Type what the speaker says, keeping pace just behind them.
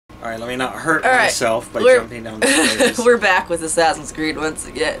Alright, let me not hurt myself by jumping down the stairs. We're back with Assassin's Creed once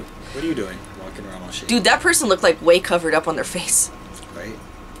again. What are you doing? Walking around all shit. Dude, that person looked like way covered up on their face. Right?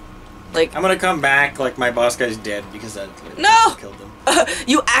 Like, I'm gonna come back like my boss guy's dead because that killed him.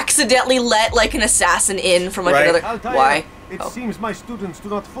 You accidentally let like an assassin in from like another. Altair, Why? It seems my students do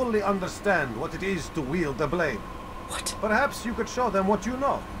not fully understand what it is to wield a blade. What? Perhaps you could show them what you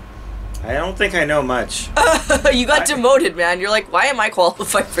know. I don't think I know much. You got demoted, man. You're like, why am I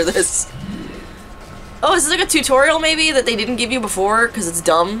qualified for this? Oh, is this like a tutorial maybe that they didn't give you before because it's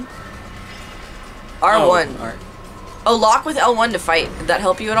dumb? R1. Oh, oh, lock with L1 to fight. Did that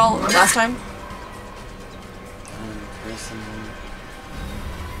help you at all last time?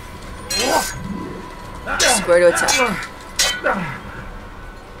 Square to attack.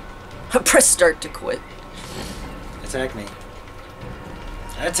 Press start to quit. Attack me.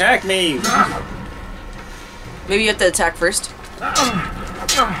 Attack me! Maybe you have to attack first.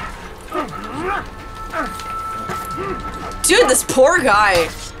 Dude, this poor guy.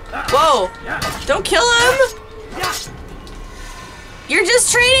 Whoa. Don't kill him. You're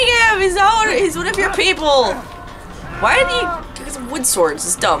just training him. He's one of your people. Why did he get some wood swords?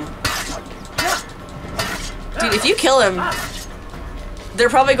 It's dumb. Dude, if you kill him, they're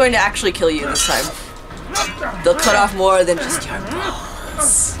probably going to actually kill you this time. They'll cut off more than just your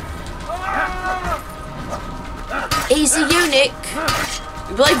bones. Easy eunuch.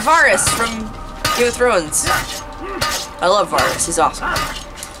 You'd be like Varys from Game of Thrones. I love Varys. He's awesome.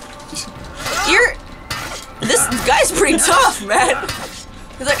 This guy's pretty tough, man.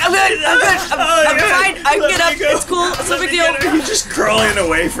 He's like, I'm good, I'm fine, I can get up, it's cool, it's no big deal. He's just crawling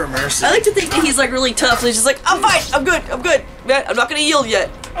away from mercy. I like to think that he's like really tough, and he's just like, I'm fine, I'm good, man, I'm not gonna yield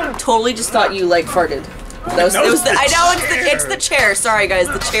yet. Totally just thought you like farted. I know it's the chair, sorry guys,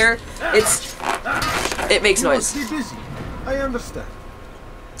 the chair, it makes noise. You must be busy. I understand.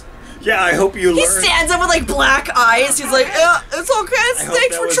 Yeah, I hope you learn. He stands up with like black eyes, he's like, it's okay,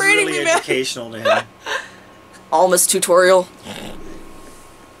 thanks for training me, man. Educational to him. Almost tutorial.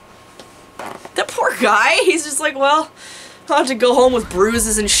 That poor guy, he's just like, well, I'll have to go home with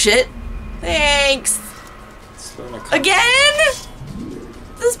bruises and shit. Thanks. Again?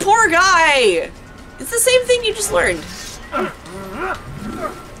 This poor guy. It's the same thing you just learned.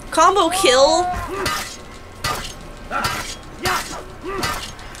 Combo kill.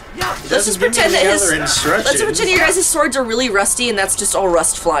 Let's just pretend that your guys' swords are really rusty and that's just all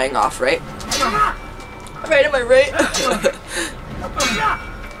rust flying off, right? Right, am I right?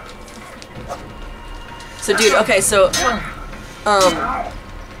 So dude, okay, so I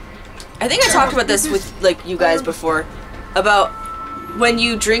think I talked about this with like you guys before about when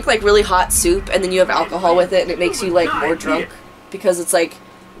you drink like really hot soup and then you have alcohol with it and it makes you like more drunk because it's like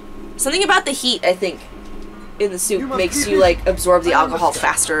something about the heat, I think, in the soup makes you like absorb the alcohol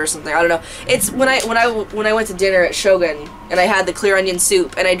faster or something. I don't know. It's when I went to dinner at Shogun and I had the clear onion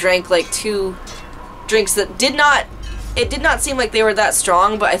soup and I drank like 2 drinks that did not seem like they were that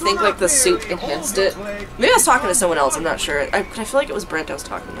strong, but I think like the soup enhanced it. Maybe I was talking to someone else, I'm not sure. I feel like it was Brent I was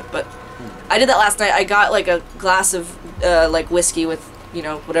talking with, but I did that last night. I got like a glass of like whiskey with, you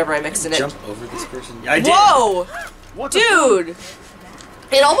know, whatever I mixed in it. Jump over this person? I did. Whoa! Dude!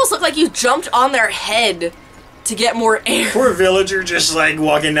 It almost looked like you jumped on their head to get more air. Poor villager just like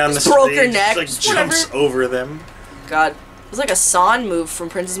walking down the street. Broke her neck. Just, like, jumps over them. God. It was like a San move from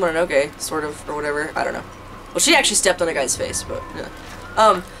Princess Mononoke, sort of, or whatever. I don't know. Well, she actually stepped on a guy's face, but yeah.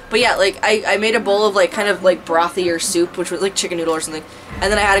 But yeah, like I made a bowl of like kind of like brothier soup, which was like chicken noodle or something,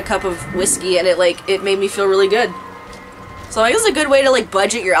 and then I had a cup of whiskey, and it made me feel really good. So I guess it's a good way to like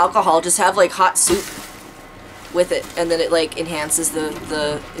budget your alcohol. Just have like hot soup with it, and then it like enhances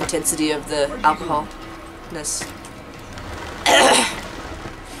the intensity of the alcoholness.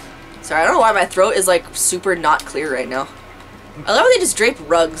 Sorry, I don't know why my throat is like super not clear right now. I love how they just drape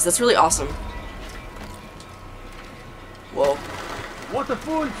rugs. That's really awesome. Whoa. What a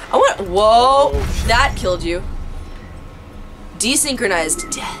fool! Whoa! That killed you.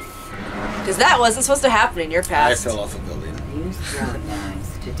 Desynchronized death. Because that wasn't supposed to happen in your past. I fell off a building.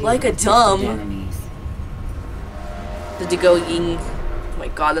 Like a dumb. The go ying. Oh my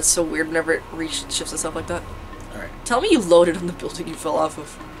god, that's so weird whenever it shifts itself like that. Alright. Tell me you loaded on the building you fell off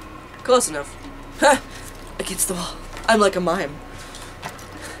of. Close enough. Ha! Against the wall. I'm like a mime.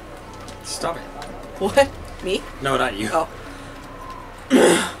 Stop it. What? Me? No, not you. Oh.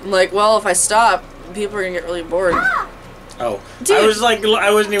 I'm like, well, if I stop, people are gonna get really bored. Oh. Dude, I was like,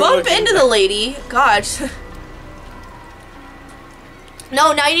 I wasn't even bump looking. into the lady. God.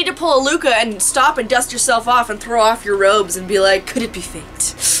 No, now you need to pull a Luca and stop and dust yourself off and throw off your robes and be like, could it be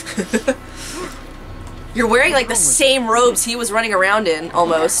fate? You're wearing like the same robes he was running around in,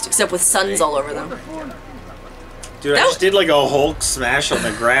 almost, except with suns all over them. Dude, I just did like a Hulk smash on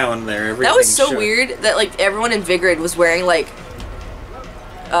the ground there. Everything that was so weird that like everyone in Vigrid was wearing like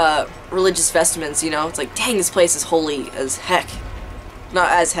religious vestments, you know? It's like, dang, this place is holy as heck.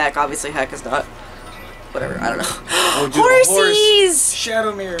 Not as heck, obviously heck is not. Whatever, I don't know. Oh, dude, Horsies!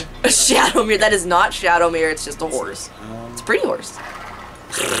 Shadowmere. A Shadowmere, that is not Shadowmere, it's just a horse. It's a pretty horse.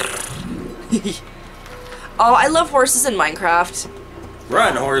 Oh, I love horses in Minecraft.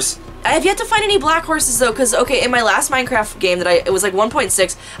 Run, horse. I have yet to find any black horses though, because okay, in my last Minecraft game that it was like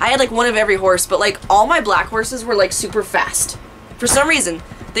 1.6, I had like one of every horse, but like all my black horses were like super fast. For some reason,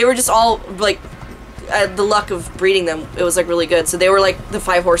 they were just all like, the luck of breeding them, it was like really good. So they were like the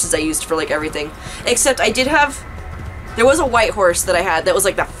 5 horses I used for like everything. Except I did have, there was a white horse that I had that was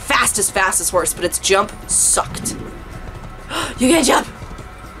like the fastest horse, but its jump sucked. You can't jump!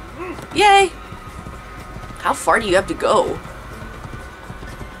 Yay! How far do you have to go?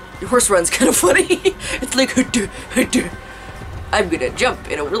 Your horse run's kind of funny. It's like, I'm gonna jump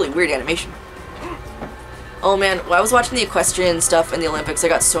in a really weird animation. Oh man, when I was watching the equestrian stuff in the Olympics, I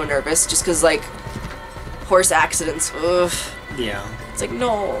got so nervous just because like horse accidents. Ugh. Yeah. It's like,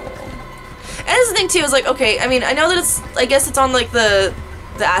 no. And that's the thing too, is like, okay, I mean, I know that it's, I guess it's on like the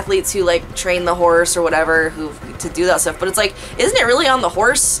athletes who like train the horse or whatever who to do that stuff, but it's like, isn't it really on the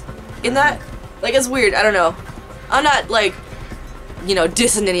horse in that? Like, it's weird, I don't know. I'm not like, you know,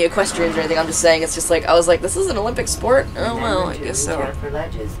 dissing any equestrians or anything, I'm just saying it's just like, I was like, this is an Olympic sport? Oh well, I guess so. For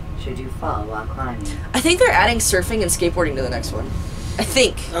ledges, should you fall while climbing. I think they're adding surfing and skateboarding to the next one. I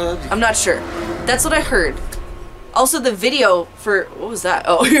think. I'm not sure. That's what I heard. Also, the video for, what was that?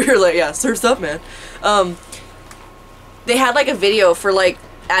 Oh, you're like, yeah, surf's up, man. They had like a video for like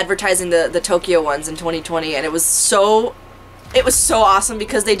advertising the Tokyo ones in 2020, and it was so awesome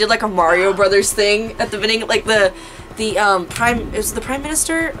because they did like a Mario Brothers thing at the beginning, like the Prime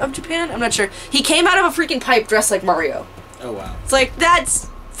Minister of Japan? I'm not sure. He came out of a freaking pipe dressed like Mario. Oh wow. It's like, that's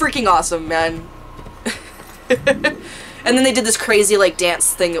freaking awesome, man. And then they did this crazy like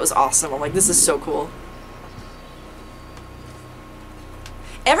dance thing that was awesome. I'm like, this is so cool.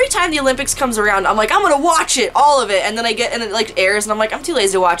 Every time the Olympics comes around, I'm like, I'm gonna watch it, all of it, and then and it like airs, and I'm like, I'm too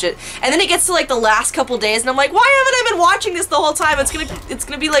lazy to watch it. And then it gets to like the last couple days, and I'm like, why haven't I been watching this the whole time? It's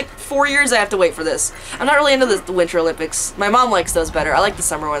gonna be like 4 years I have to wait for this. I'm not really into the Winter Olympics. My mom likes those better. I like the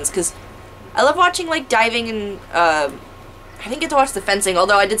summer ones because I love watching like diving and I didn't get to watch the fencing,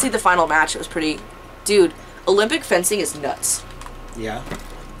 although I did see the final match. It was pretty, dude. Olympic fencing is nuts. Yeah.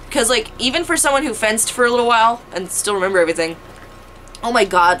 Because like even for someone who fenced for a little while and still remember everything. Oh my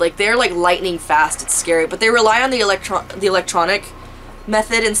god, like, they're, like, lightning fast. It's scary. But they rely on the electronic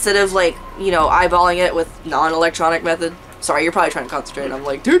method instead of, like, you know, eyeballing it with non-electronic method. Sorry, you're probably trying to concentrate. I'm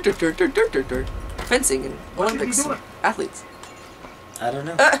like, fencing and Olympics and athletes. I don't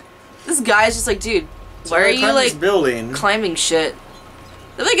know. This guy's just like, dude, why are you, like, climbing shit?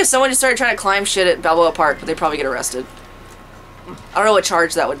 I feel like if someone just started trying to climb shit at Balboa Park, they'd probably get arrested. I don't know what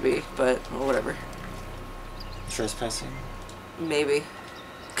charge that would be, but, well, whatever. Trespassing? Maybe.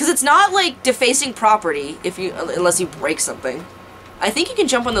 Because it's not, like, defacing property unless you break something. I think you can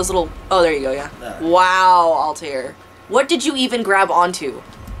jump on those little... Oh, there you go, yeah. Wow, Altair. What did you even grab onto?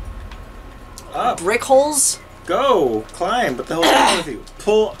 Up. Brick holes? Go! Climb, but the hell's wrong with you?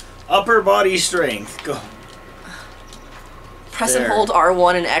 Pull upper body strength. Go. Press and hold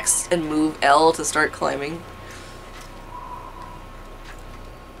R1 and X and move L to start climbing.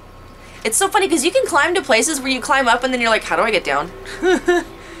 It's so funny because you can climb to places where you climb up and then you're like, how do I get down?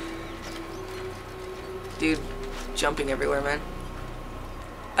 Dude, jumping everywhere, man.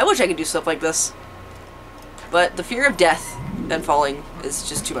 I wish I could do stuff like this. But the fear of death and falling is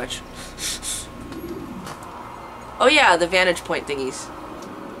just too much. Oh yeah, the vantage point thingies.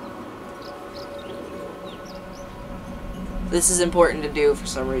 This is important to do for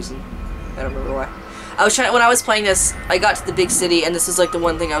some reason. I don't remember why. I was trying, when I was playing this, I got to the big city, and this is like the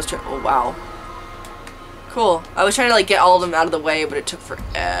one thing I was trying, oh wow. Cool. I was trying to like get all of them out of the way, but it took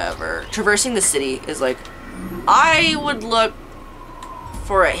forever. Traversing the city is like, I would look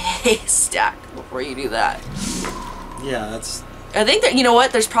for a haystack before you do that. Yeah, that's... I think that, you know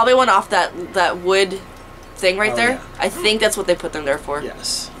what, there's probably one off that wood thing right there. Yeah. I think that's what they put them there for.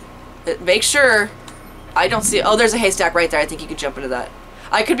 Yes. Make sure, I don't see, oh there's a haystack right there, I think you could jump into that.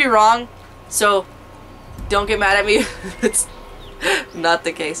 I could be wrong, so... Don't get mad at me. It's not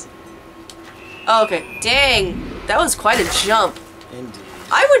the case. Oh, okay. Dang. That was quite a jump. Indeed.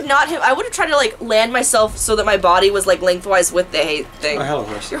 I would have tried to, like, land myself so that my body was, like, lengthwise with the hay thing. Oh, hello,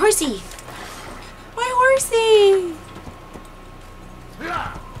 horse. Your horsey. My horsey.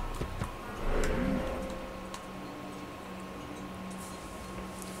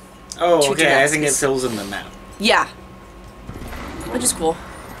 Oh, Two okay. I think it gymnastics. fills in the map. Yeah. Which is cool.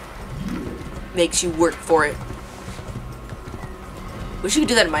 Makes you work for it. Wish you could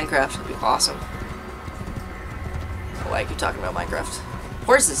do that in Minecraft. It'd be awesome. Oh, I keep talking about Minecraft.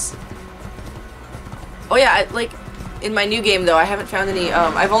 Horses. Oh yeah, like in my new game though, I haven't found any.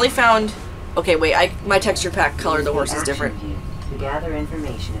 I've only found. Okay, wait. My texture pack colored the horses different. View to gather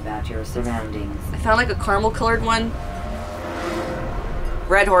information about your surroundings. I found like a caramel colored one.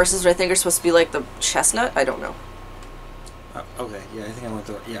 Red horses, but I think are supposed to be like the chestnut. I don't know. Okay, yeah, I think I went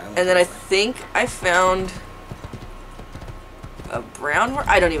through. Yeah. And then I think I found a brown horse.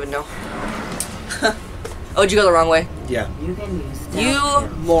 I don't even know. Oh, did you go the wrong way? Yeah. You can use stealth You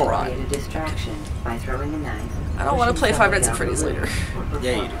skills moron. to create a distraction by throwing a knife. I don't want to play pushing Five Nights at somebody Freddy's out the later. window, or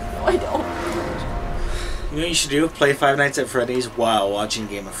Yeah, you do. No, I don't. You know what you should do? Play Five Nights at Freddy's while watching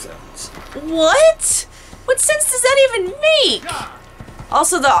Game of Thrones. What? What sense does that even make?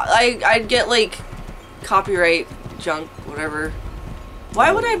 Also, I'd get like copyright junk, whatever.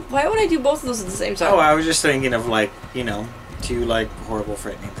 Why would I do both of those at the same time? Oh, I was just thinking of like, you know, two like horrible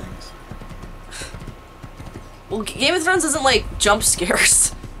frightening things. Well, Game of Thrones isn't like jump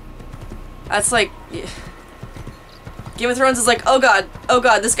scares. That's like, yeah. Game of Thrones is like, oh god,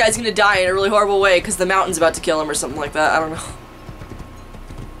 this guy's gonna die in a really horrible way because the mountain's about to kill him or something like that. I don't know.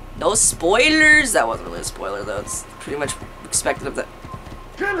 No spoilers. That wasn't really a spoiler though. It's pretty much expected of that.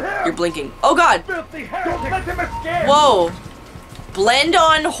 You're blinking. Oh god. Whoa. Blend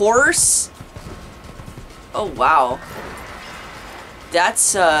on horse. Oh wow. That's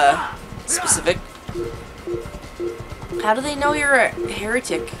specific. How do they know you're a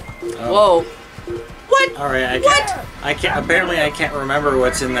heretic? Oh. Whoa. What? Alright, What? I can't. Apparently, I can't remember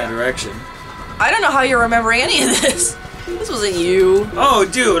what's in that direction. I don't know how you're remembering any of this. This wasn't you. Oh,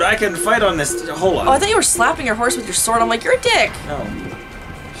 dude, I can fight on this. Hold on. Oh, I thought you were slapping your horse with your sword. I'm like, you're a dick. No.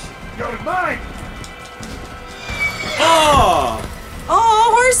 You're mine! Oh!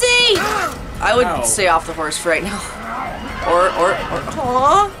 Oh, horsey! I would Ow. stay off the horse for right now. Or,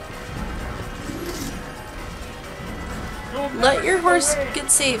 aww. Let your horse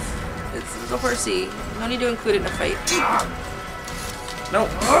get safe. It's a horsey. No need to include it in a fight. No.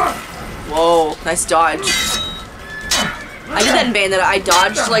 Whoa, nice dodge. I did that in Bayonetta. I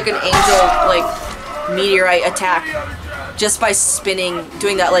dodged like an angel, like, meteorite attack just by spinning,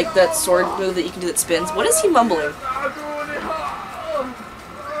 doing that, like, that sword move that you can do that spins. What is he mumbling?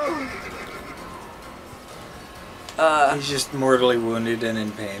 He's just mortally wounded and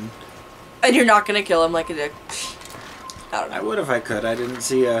in pain. And you're not gonna kill him like a dick. I don't know. I would if I could. I didn't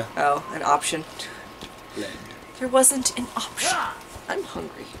see a Oh, an option. blend. There wasn't an option. I'm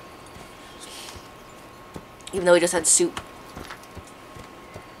hungry. Even though we just had soup.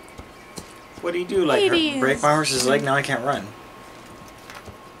 What do you do? Like Ladies. break my horse's leg? Now I can't run.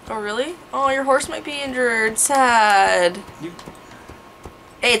 Oh, really? Oh, your horse might be injured. Sad. You-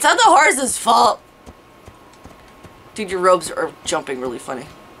 Hey, it's not the horse's fault. Dude, your robes are jumping really funny.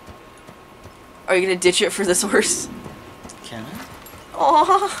 Are you gonna ditch it for this horse? Can I?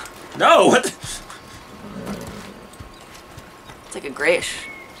 Aww. No. What? It's like a grayish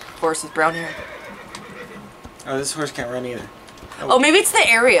horse with brown hair. Oh, this horse can't run either. Oh, maybe it's the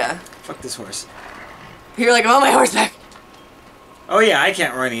area. Fuck this horse. You're like, I'm on my horseback. Oh yeah, I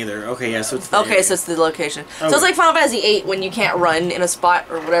can't run either. Okay, yeah, so it's the Okay, area. so it's the location. So Okay. it's like Final Fantasy VIII when you can't run in a spot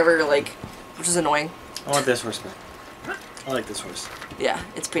or whatever, like, which is annoying. I want this horse back. I like this horse. Yeah,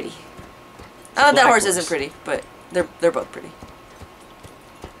 it's pretty. That Black horse horse. isn't pretty, but they're both pretty.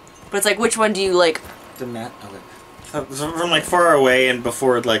 But it's like, which one do you like? The mat. Okay. From like far away and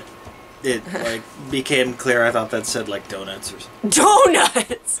before like it like became clear, I thought that said like donuts or something.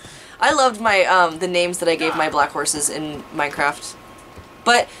 Donuts! I loved my, the names that I gave my black horses in Minecraft.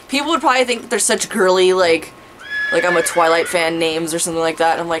 But people would probably think that they're such girly, like I'm a Twilight fan names or something like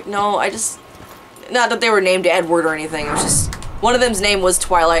that. And I'm like, no, I just... Not that they were named Edward or anything. It was just... One of them's name was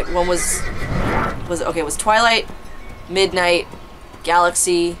Twilight. One was Twilight, Midnight,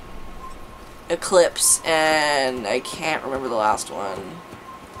 Galaxy, Eclipse, and I can't remember the last one.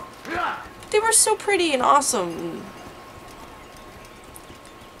 They were so pretty and awesome.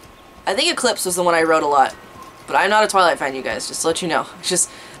 I think Eclipse was the one I wrote a lot. But I'm not a Twilight fan, you guys, just to let you know. It's just,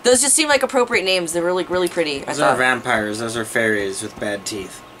 those just seem like appropriate names. They're really, really pretty. Those are vampires. Those are fairies with bad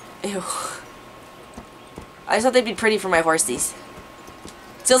teeth. Ew. I just thought they'd be pretty for my horsies.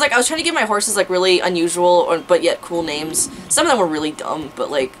 So I was trying to give my horses like really unusual but yet cool names. Some of them were really dumb, but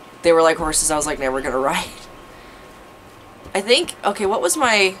like they were like horses I was like never gonna ride. I think, okay, what was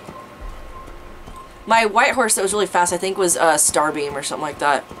my white horse that was really fast? I think was Starbeam or something like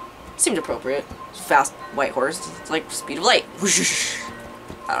that. Seemed appropriate. Fast white horse. It's like speed of light.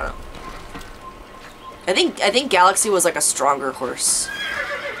 I don't know. I think Galaxy was like a stronger horse.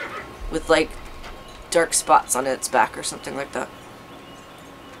 With like dark spots on its back or something like that.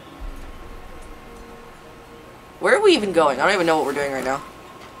 Where are we even going? I don't even know what we're doing right now.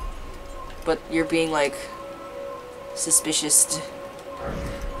 But you're being like suspicious.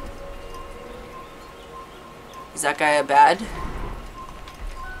 Is that guy a bad?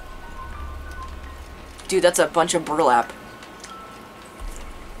 Dude, that's a bunch of burlap.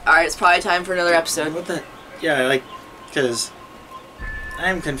 Alright, it's probably time for another episode. What the? Yeah, like, because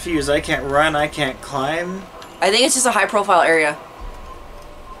I'm confused. I can't run, I can't climb. I think it's just a high profile area.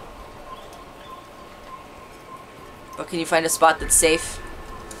 But can you find a spot that's safe?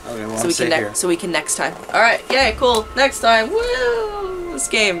 Okay, well, So we can here. so we can next time. All right, yeah, cool. Next time, woo! This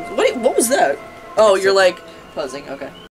game. What was that? Oh, you're like buzzing. Okay.